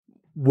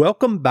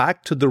Welcome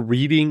back to the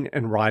Reading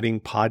and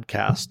Writing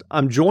Podcast.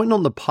 I'm joined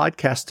on the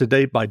podcast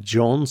today by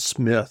Joan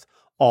Smith,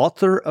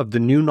 author of the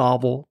new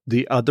novel,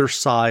 The Other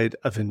Side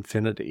of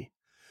Infinity.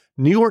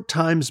 New York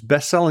Times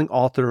bestselling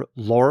author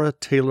Laura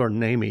Taylor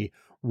Namey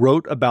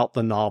wrote about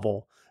the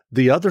novel.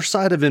 The Other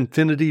Side of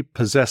Infinity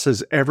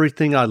possesses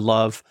everything I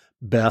love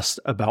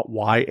best about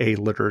YA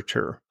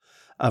literature.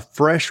 A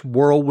fresh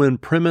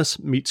whirlwind premise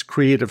meets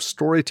creative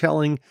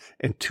storytelling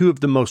and two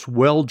of the most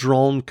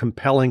well-drawn,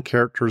 compelling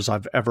characters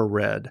I've ever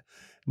read.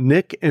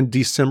 Nick and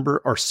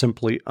December are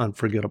simply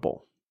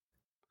unforgettable.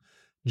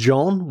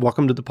 Joan,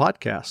 welcome to the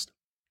podcast.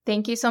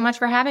 Thank you so much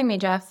for having me,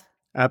 Jeff.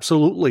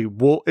 Absolutely.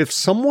 Well, if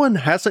someone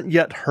hasn't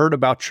yet heard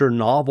about your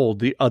novel,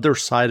 The Other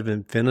Side of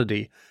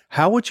Infinity,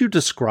 how would you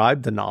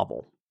describe the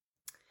novel?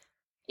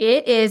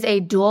 It is a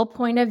dual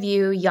point of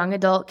view young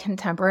adult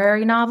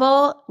contemporary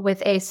novel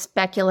with a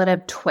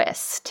speculative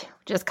twist,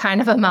 which is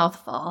kind of a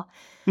mouthful.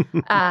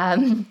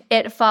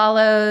 It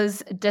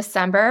follows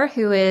December,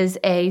 who is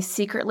a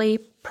secretly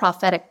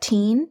prophetic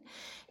teen,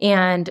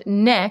 and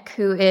Nick,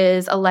 who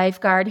is a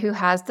lifeguard who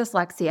has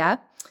dyslexia.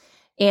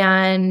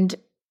 And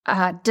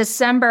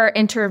December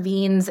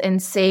intervenes in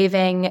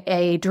saving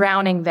a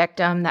drowning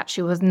victim that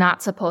she was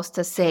not supposed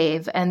to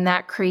save, and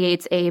that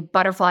creates a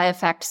butterfly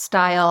effect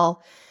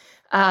style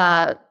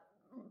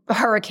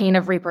hurricane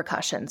of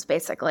repercussions,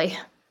 basically.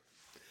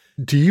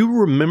 Do you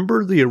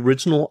remember the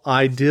original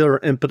idea or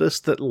impetus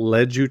that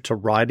led you to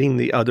writing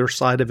The Other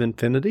Side of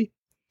Infinity?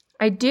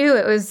 I do.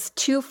 It was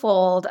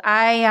twofold.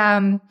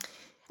 At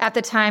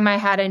the time, I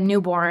had a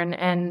newborn,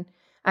 and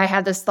I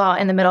had this thought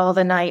in the middle of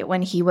the night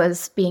when he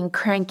was being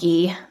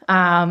cranky.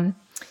 I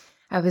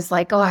was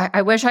like,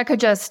 I wish I could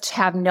just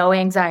have no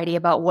anxiety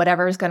about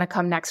whatever is going to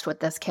come next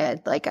with this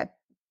kid, like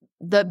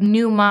the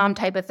new mom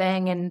type of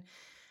thing, and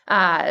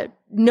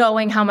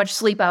knowing how much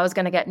sleep I was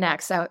going to get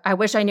next. I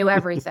wish I knew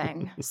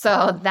everything.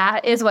 So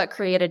that is what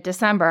created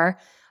December,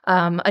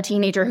 a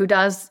teenager who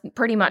does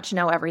pretty much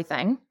know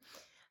everything.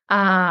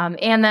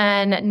 And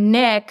then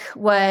Nick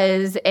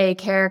was a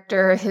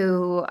character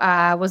who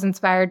was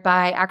inspired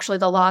by actually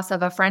the loss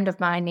of a friend of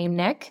mine named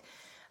Nick.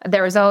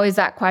 There was always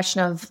that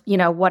question of,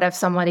 what if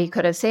somebody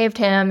could have saved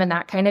him and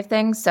that kind of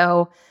thing.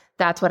 So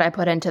that's what I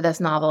put into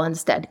this novel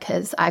instead,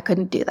 because I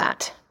couldn't do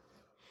that.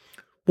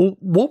 Well,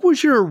 what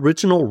was your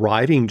original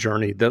writing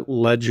journey that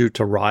led you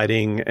to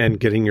writing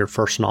and getting your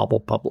first novel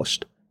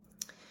published?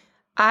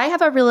 I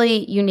have a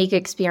really unique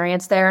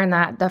experience there in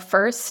that the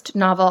first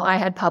novel I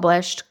had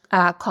published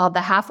called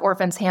The Half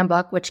Orphan's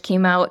Handbook, which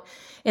came out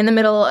in the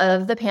middle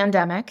of the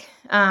pandemic.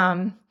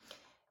 That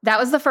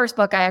was the first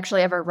book I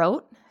actually ever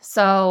wrote.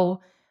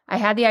 So I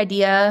had the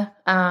idea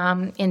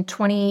in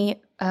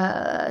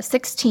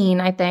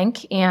 2016, I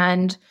think,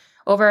 and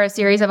over a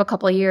series of a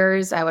couple of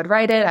years, I would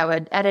write it, I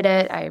would edit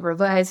it, I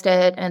revised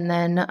it, and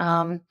then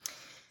I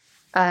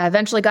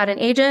eventually got an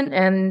agent,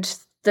 and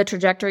the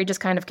trajectory just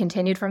kind of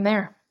continued from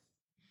there.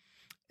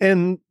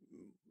 And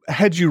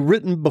had you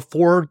written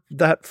before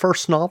that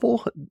first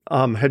novel?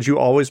 Had you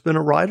always been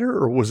a writer,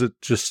 or was it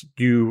just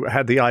you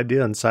had the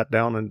idea and sat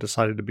down and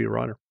decided to be a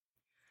writer?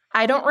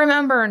 I don't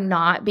remember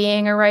not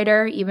being a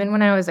writer. Even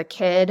when I was a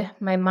kid,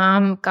 my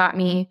mom got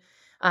me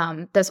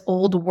this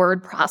old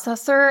word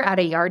processor at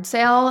a yard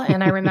sale.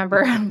 And I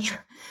remember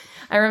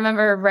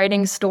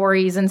writing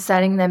stories and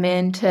setting them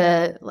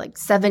into like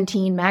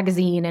 17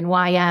 magazine and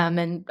YM,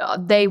 and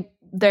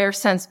they're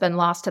since been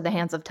lost to the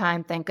hands of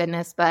time, thank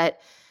goodness. But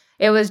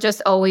it was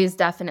just always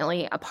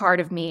definitely a part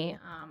of me.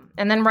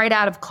 And then right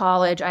out of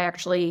college, I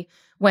actually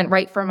went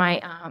right for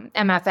my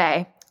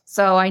MFA.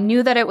 So I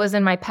knew that it was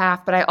in my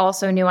path, but I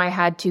also knew I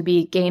had to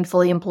be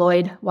gainfully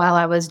employed while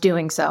I was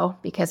doing so,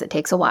 because it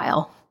takes a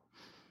while.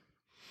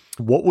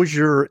 What was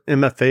your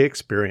MFA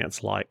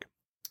experience like?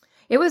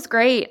 It was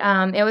great.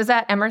 It was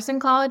at Emerson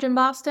College in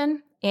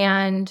Boston,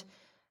 and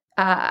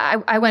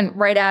I went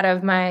right out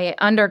of my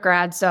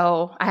undergrad,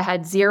 so I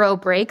had 0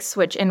 breaks,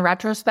 which in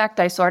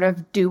retrospect, I sort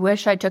of do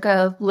wish I took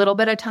a little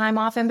bit of time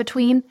off in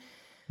between.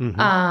 Mm-hmm.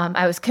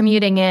 I was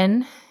commuting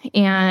in,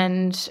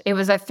 and it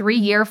was a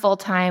 3-year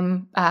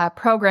full-time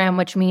program,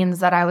 which means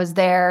that I was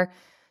there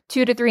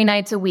 2 to 3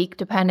 nights a week,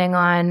 depending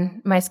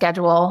on my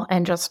schedule,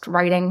 and just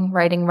writing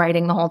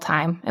the whole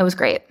time. It was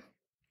great.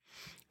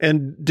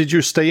 And did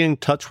you stay in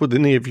touch with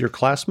any of your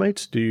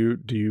classmates? Do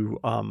you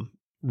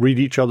read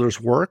each other's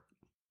work?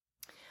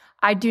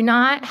 I do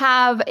not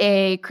have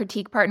a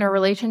critique partner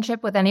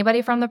relationship with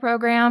anybody from the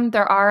program.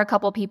 There are a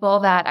couple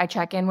people that I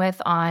check in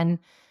with on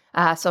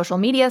social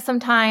media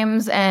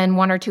sometimes, and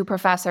 1 or 2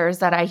 professors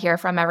that I hear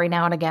from every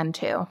now and again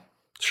too.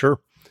 Sure.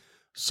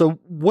 So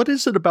what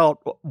is it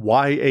about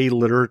YA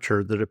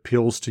literature that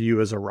appeals to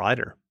you as a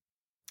writer?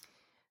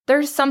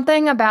 There's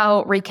something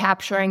about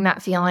recapturing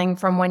that feeling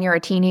from when you're a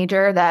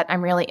teenager that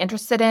I'm really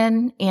interested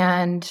in.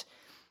 And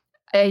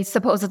I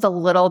suppose it's a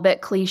little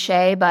bit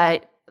cliche,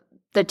 but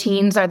the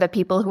teens are the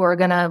people who are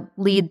going to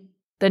lead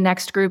the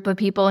next group of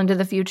people into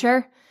the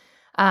future.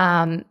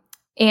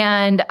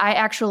 And I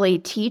actually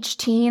teach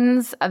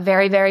teens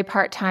very, very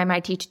part-time.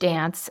 I teach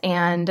dance,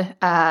 and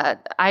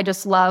I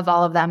just love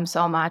all of them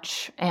so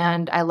much.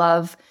 And I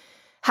love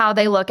how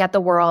they look at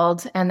the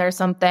world. And there's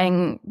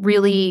something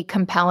really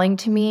compelling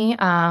to me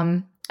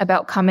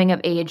about coming of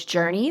age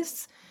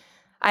journeys.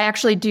 I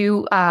actually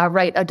do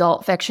write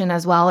adult fiction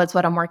as well. It's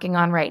what I'm working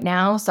on right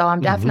now. So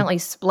I'm definitely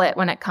split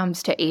when it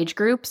comes to age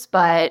groups,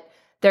 but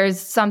there's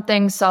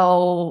something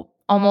so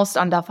almost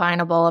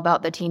undefinable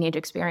about the teenage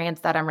experience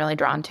that I'm really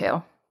drawn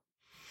to.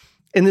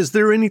 And is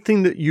there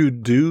anything that you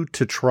do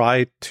to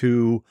try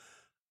to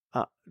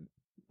not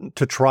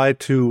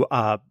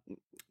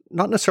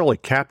necessarily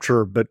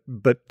capture, but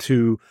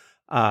to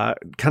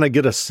kind of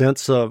get a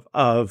sense of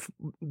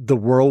the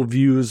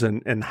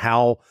worldviews and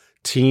how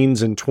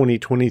teens in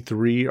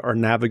 2023 are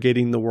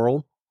navigating the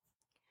world?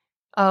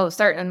 Oh,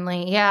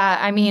 certainly. Yeah.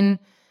 I mean,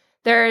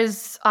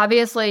 there's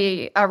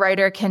obviously a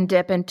writer can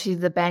dip into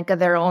the bank of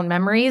their own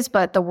memories,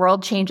 but the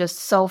world changes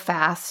so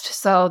fast.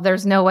 So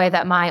there's no way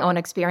that my own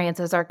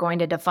experiences are going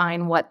to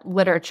define what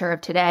literature of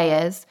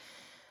today is.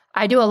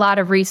 I do a lot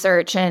of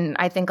research, and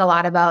I think a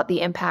lot about the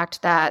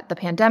impact that the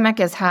pandemic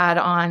has had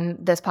on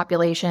this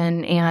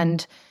population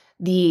and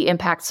the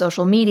impact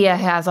social media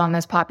has on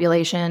this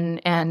population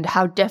and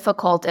how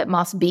difficult it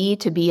must be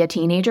to be a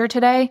teenager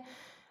today.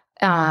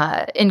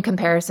 In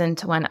comparison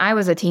to when I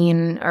was a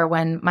teen or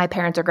when my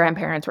parents or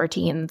grandparents were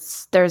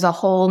teens. There's a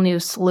whole new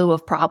slew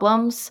of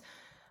problems.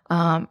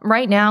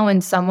 Right now,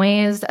 in some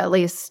ways, at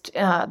least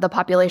the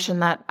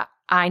population that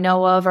I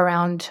know of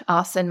around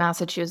us in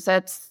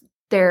Massachusetts,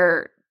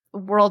 their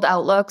world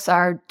outlooks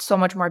are so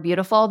much more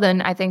beautiful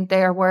than I think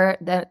they were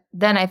that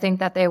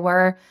they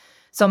were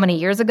so many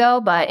years ago.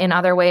 But in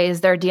other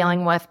ways, they're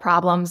dealing with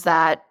problems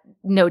that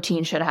no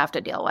teen should have to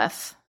deal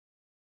with.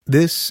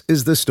 This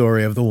is the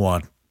story of the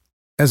one.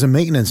 As a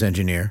maintenance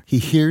engineer, he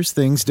hears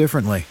things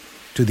differently.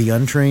 To the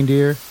untrained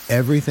ear,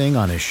 everything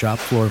on his shop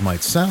floor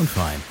might sound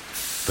fine,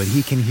 but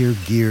he can hear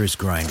gears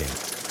grinding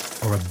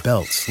or a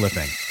belt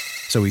slipping.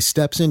 So he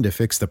steps in to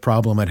fix the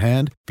problem at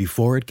hand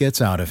before it gets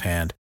out of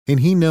hand. And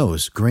he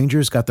knows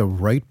Grainger's got the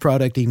right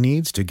product he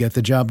needs to get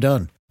the job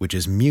done, which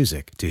is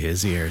music to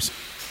his ears.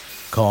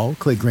 Call,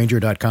 click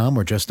Grainger.com,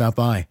 or just stop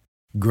by.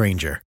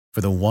 Grainger,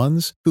 for the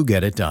ones who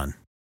get it done.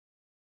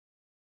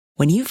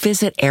 When you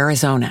visit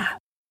Arizona,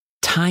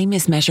 time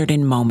is measured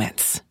in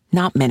moments,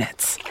 not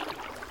minutes.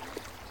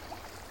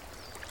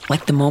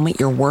 Like the moment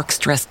your work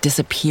stress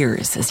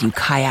disappears as you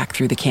kayak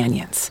through the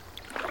canyons.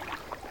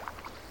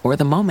 Or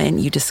the moment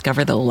you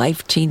discover the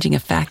life-changing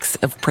effects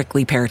of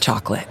prickly pear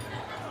chocolate.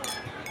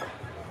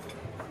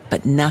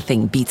 But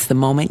nothing beats the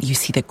moment you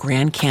see the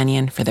Grand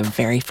Canyon for the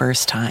very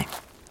first time.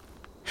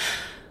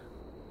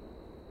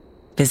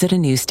 Visit a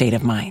new state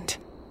of mind.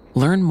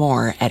 Learn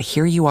more at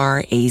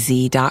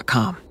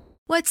hereyouareaz.com.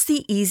 What's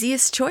the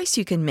easiest choice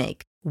you can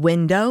make?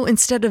 Window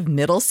instead of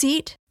middle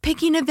seat?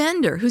 Picking a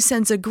vendor who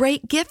sends a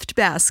great gift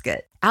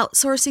basket?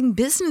 Outsourcing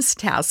business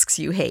tasks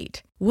you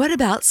hate? What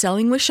about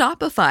selling with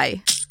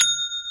Shopify?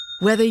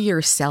 Whether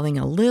you're selling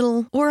a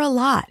little or a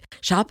lot,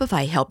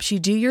 Shopify helps you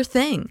do your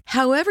thing,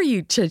 however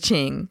you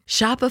cha-ching.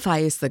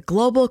 Shopify is the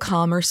global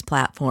commerce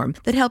platform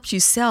that helps you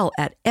sell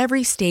at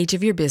every stage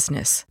of your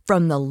business.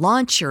 From the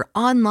launch your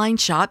online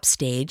shop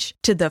stage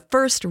to the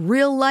first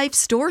real-life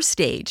store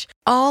stage,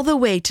 all the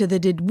way to the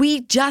did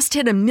we just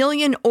hit 1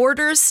 million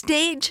orders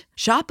stage.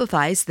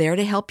 Shopify's there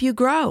to help you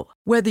grow.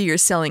 Whether you're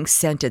selling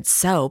scented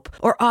soap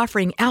or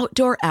offering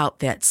outdoor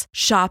outfits,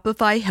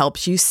 Shopify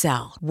helps you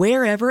sell.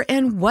 Wherever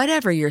and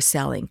whatever you're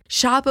selling,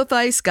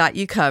 Shopify's got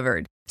you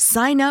covered.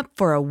 Sign up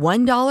for a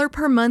 $1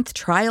 per month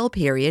trial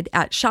period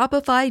at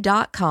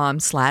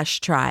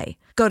shopify.com/try.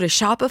 Go to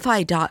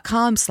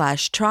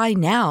shopify.com/try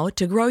now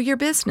to grow your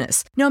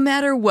business, no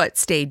matter what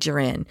stage you're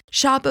in.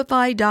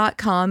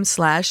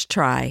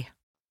 Shopify.com/try.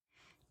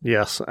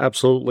 Yes,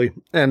 absolutely.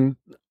 And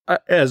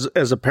as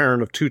a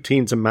parent of 2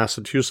 teens in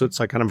Massachusetts,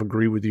 I kind of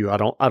agree with you. I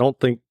don't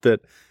think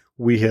that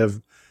we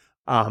have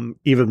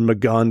even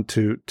begun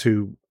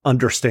to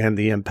understand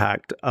the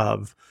impact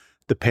of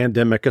the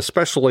pandemic,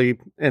 especially,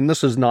 and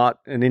this is not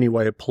in any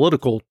way a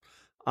political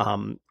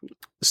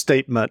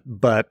statement,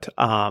 but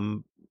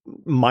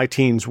my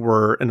teens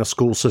were in a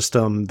school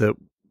system that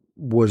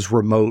was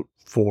remote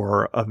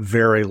for a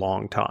very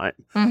long time.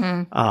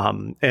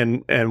 Mm-hmm.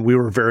 And we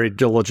were very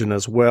diligent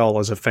as well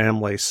as a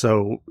family.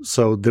 So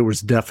there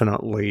was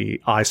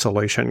definitely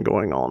isolation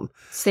going on.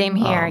 Same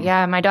here.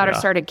 Yeah. My daughter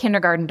started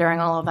kindergarten during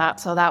all of that.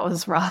 So that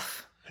was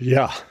rough.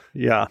 Yeah.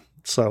 Yeah.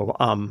 So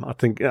I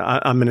think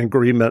I'm in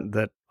agreement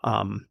that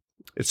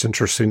it's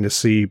interesting to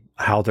see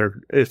how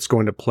it's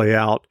going to play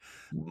out.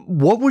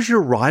 What was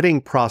your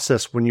writing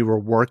process when you were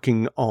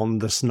working on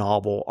this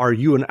novel? Are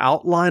you an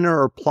outliner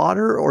or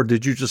plotter, or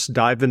did you just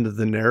dive into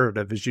the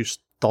narrative as you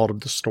thought of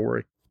the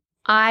story?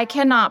 I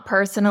cannot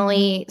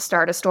personally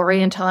start a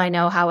story until I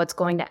know how it's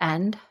going to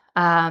end.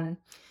 I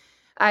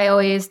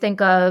always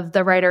think of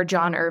the writer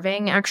John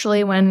Irving,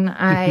 actually, when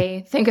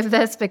I think of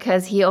this,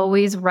 because he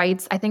always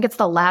writes, I think it's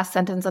the last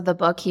sentence of the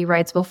book he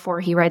writes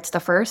before he writes the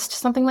first,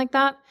 something like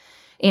that.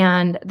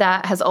 And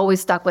that has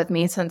always stuck with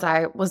me since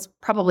I was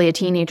probably a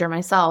teenager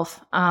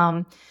myself.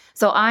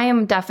 So I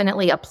am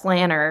definitely a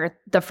planner.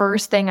 The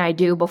first thing I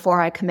do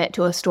before I commit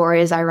to a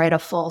story is I write a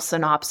full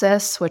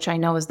synopsis, which I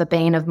know is the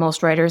bane of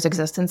most writers'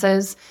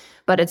 existences,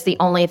 but it's the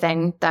only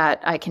thing that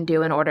I can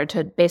do in order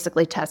to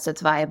basically test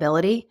its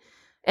viability.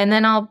 And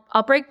then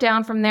I'll break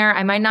down from there.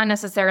 I might not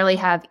necessarily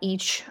have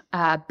each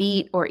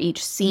beat or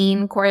each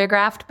scene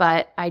choreographed,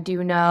 but I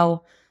do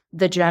know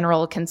the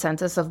general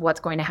consensus of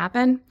what's going to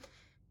happen.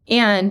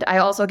 And I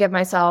also give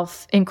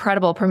myself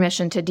incredible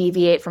permission to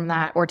deviate from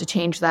that or to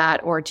change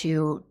that or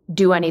to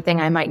do anything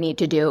I might need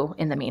to do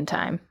in the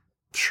meantime.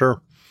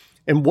 Sure.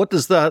 And what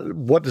does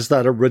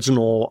that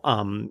original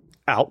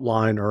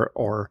outline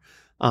or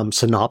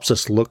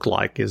synopsis look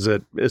like? Is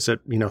it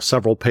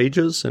several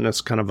pages and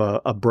it's kind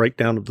of a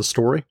breakdown of the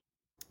story?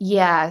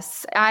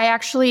 Yes. I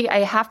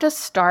have to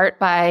start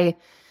by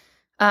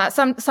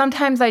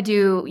sometimes I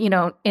do,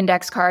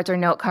 index cards or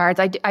note cards.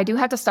 I do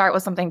have to start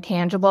with something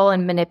tangible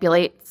and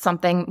manipulate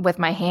something with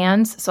my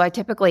hands. So I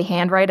typically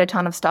handwrite a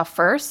ton of stuff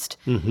first.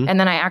 Mm-hmm. And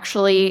then I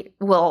actually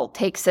will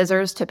take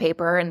scissors to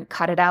paper and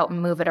cut it out and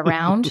move it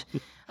around.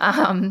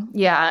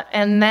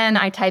 And then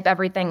I type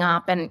everything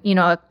up and,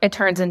 it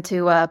turns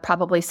into a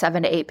probably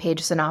 7 to 8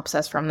 page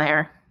synopsis from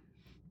there.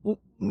 Well,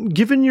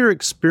 given your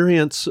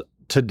experience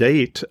to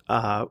date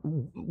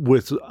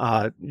with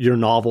your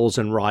novels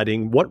and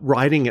writing, what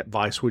writing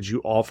advice would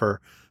you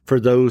offer for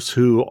those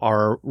who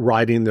are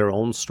writing their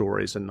own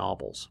stories and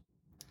novels?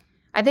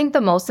 I think the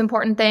most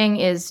important thing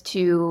is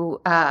to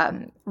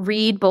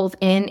read both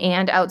in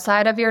and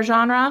outside of your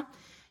genre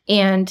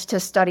and to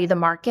study the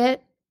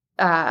market.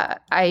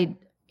 I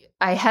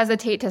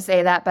hesitate to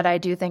say that, but I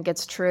do think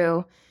it's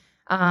true.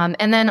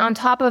 And then on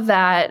top of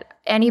that,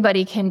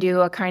 anybody can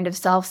do a kind of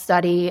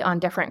self-study on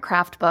different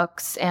craft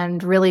books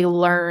and really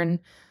learn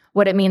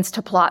what it means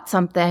to plot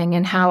something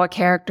and how a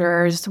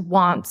character's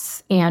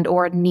wants and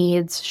or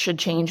needs should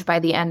change by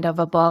the end of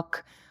a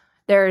book.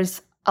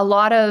 There's a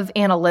lot of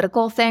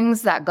analytical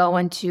things that go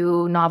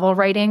into novel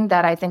writing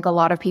that I think a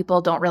lot of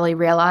people don't really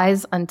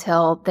realize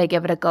until they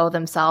give it a go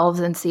themselves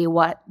and see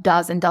what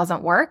does and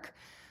doesn't work.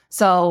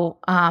 So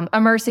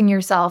immersing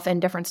yourself in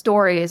different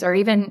stories, or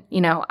even,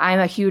 I'm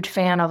a huge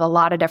fan of a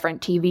lot of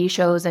different TV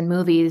shows and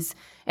movies,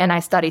 and I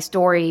study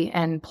story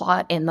and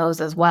plot in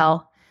those as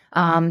well.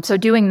 So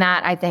doing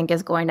that, I think,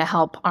 is going to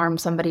help arm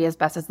somebody as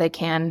best as they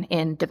can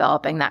in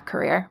developing that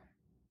career.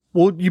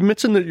 Well, you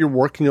mentioned that you're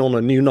working on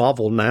a new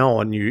novel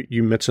now, and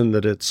you mentioned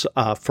that it's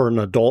for an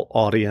adult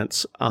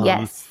audience.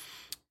 Yes.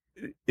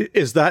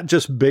 Is that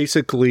just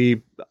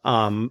basically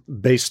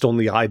based on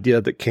the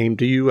idea that came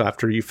to you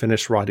after you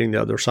finished writing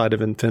The Other Side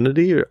of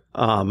Infinity?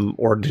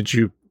 Or did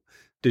you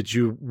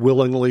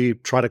willingly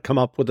try to come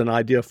up with an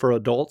idea for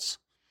adults?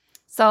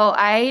 So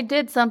I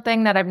did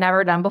something that I've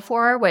never done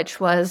before, which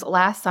was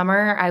last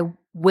summer, I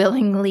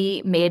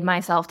willingly made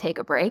myself take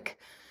a break.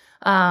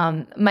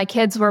 My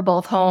kids were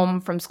both home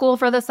from school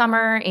for the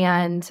summer,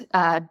 and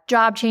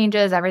job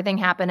changes, everything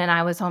happened, and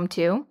I was home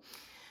too.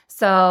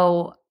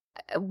 So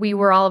we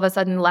were all of a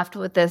sudden left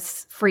with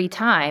this free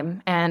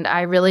time, and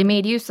I really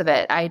made use of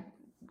it. I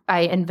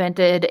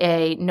invented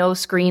a no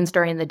screens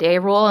during the day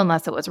rule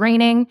unless it was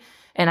raining,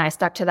 and I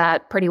stuck to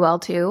that pretty well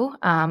too.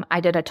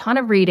 I did a ton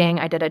of reading,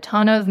 I did a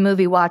ton of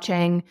movie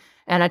watching,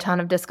 and a ton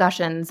of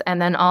discussions.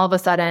 And then all of a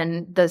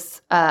sudden,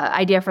 this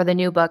idea for the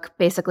new book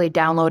basically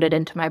downloaded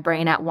into my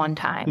brain at one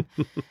time.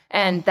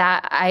 And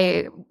that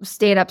I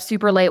stayed up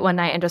super late one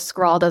night and just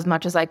scrawled as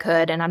much as I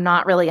could. And I'm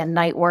not really a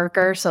night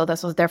worker, so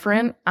this was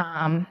different.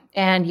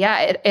 And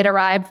yeah, it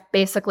arrived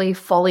basically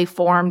fully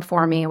formed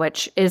for me,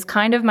 which is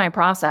kind of my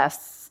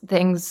process.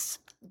 Things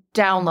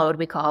download,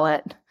 we call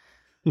it.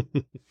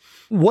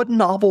 What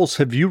novels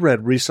have you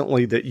read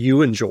recently that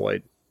you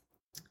enjoyed?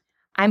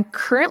 I'm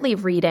currently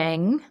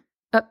reading...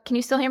 can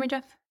you still hear me,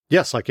 Jeff?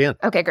 Yes, I can.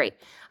 Okay, great.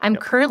 I'm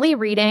currently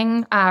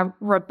reading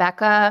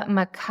Rebecca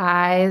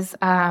Mackay's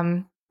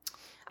I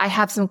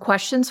Have Some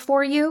Questions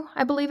for You,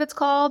 I believe it's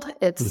called.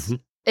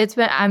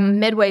 I'm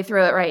midway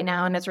through it right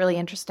now, and it's really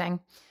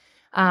interesting.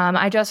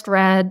 I just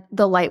read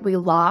The Light We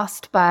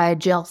Lost by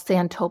Jill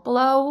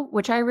Santopolo,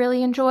 which I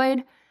really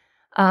enjoyed.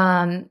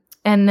 And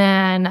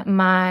then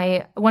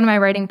one of my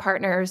writing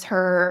partners,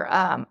 her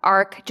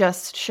arc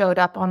just showed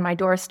up on my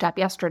doorstep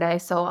yesterday,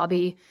 so I'll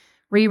be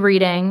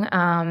rereading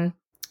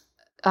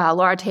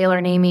Laura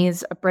Taylor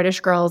Namie's A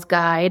British Girl's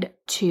Guide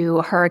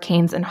to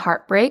Hurricanes and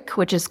Heartbreak,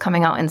 which is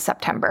coming out in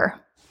September.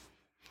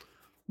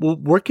 Well,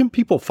 where can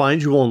people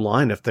find you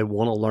online if they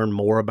want to learn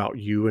more about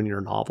you and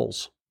your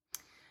novels?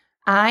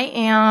 I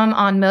am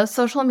on most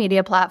social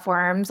media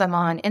platforms. I'm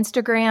on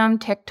Instagram,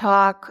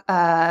 TikTok,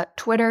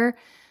 Twitter,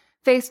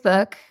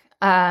 Facebook.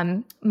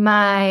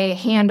 My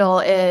handle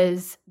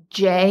is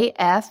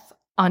JF_SMIT.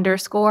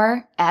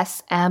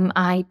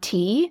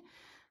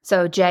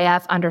 So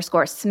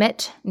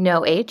JF_Smith,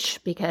 no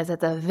H, because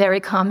it's a very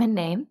common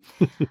name.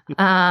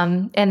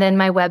 And then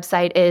my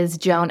website is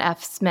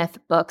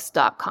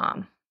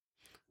joanfsmithbooks.com.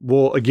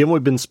 Well, again,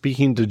 we've been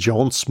speaking to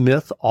Joan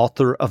Smith,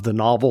 author of the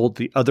novel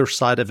The Other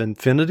Side of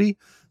Infinity,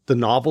 The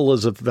novel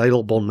is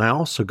available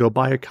now, so go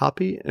buy a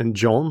copy. And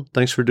Joan,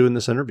 thanks for doing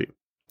this interview.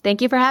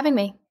 Thank you for having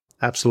me.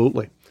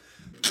 Absolutely.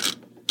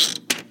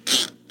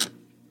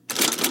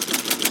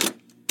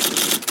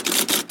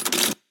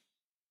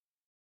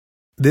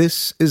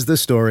 This is the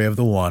story of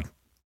the one.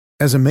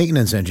 As a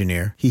maintenance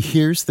engineer, he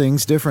hears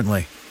things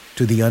differently.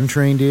 To the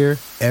untrained ear,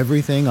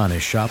 everything on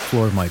his shop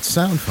floor might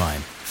sound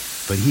fine,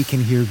 but he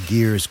can hear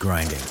gears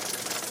grinding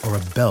or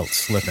a belt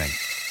slipping.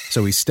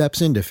 So he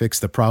steps in to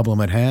fix the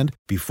problem at hand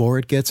before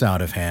it gets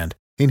out of hand.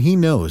 And he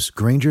knows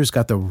Grainger's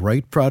got the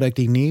right product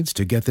he needs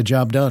to get the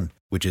job done,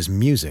 which is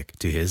music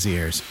to his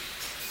ears.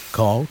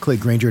 Call, click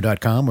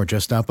Grainger.com, or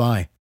just stop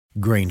by.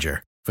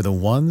 Grainger, for the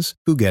ones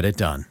who get it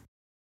done.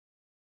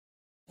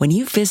 When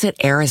you visit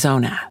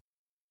Arizona,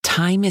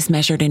 time is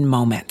measured in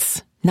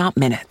moments, not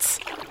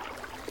minutes.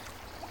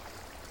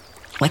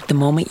 Like the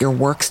moment your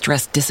work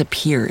stress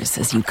disappears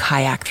as you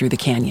kayak through the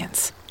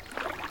canyons.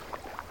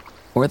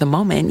 Or the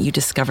moment you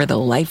discover the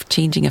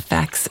life-changing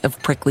effects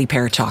of prickly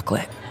pear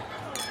chocolate.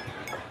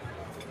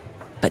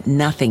 But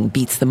nothing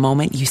beats the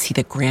moment you see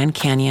the Grand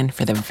Canyon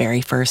for the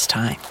very first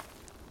time.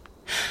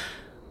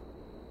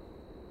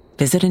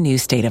 Visit a new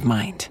state of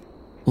mind.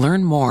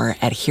 Learn more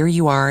at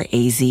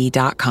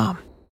hereyouareaz.com.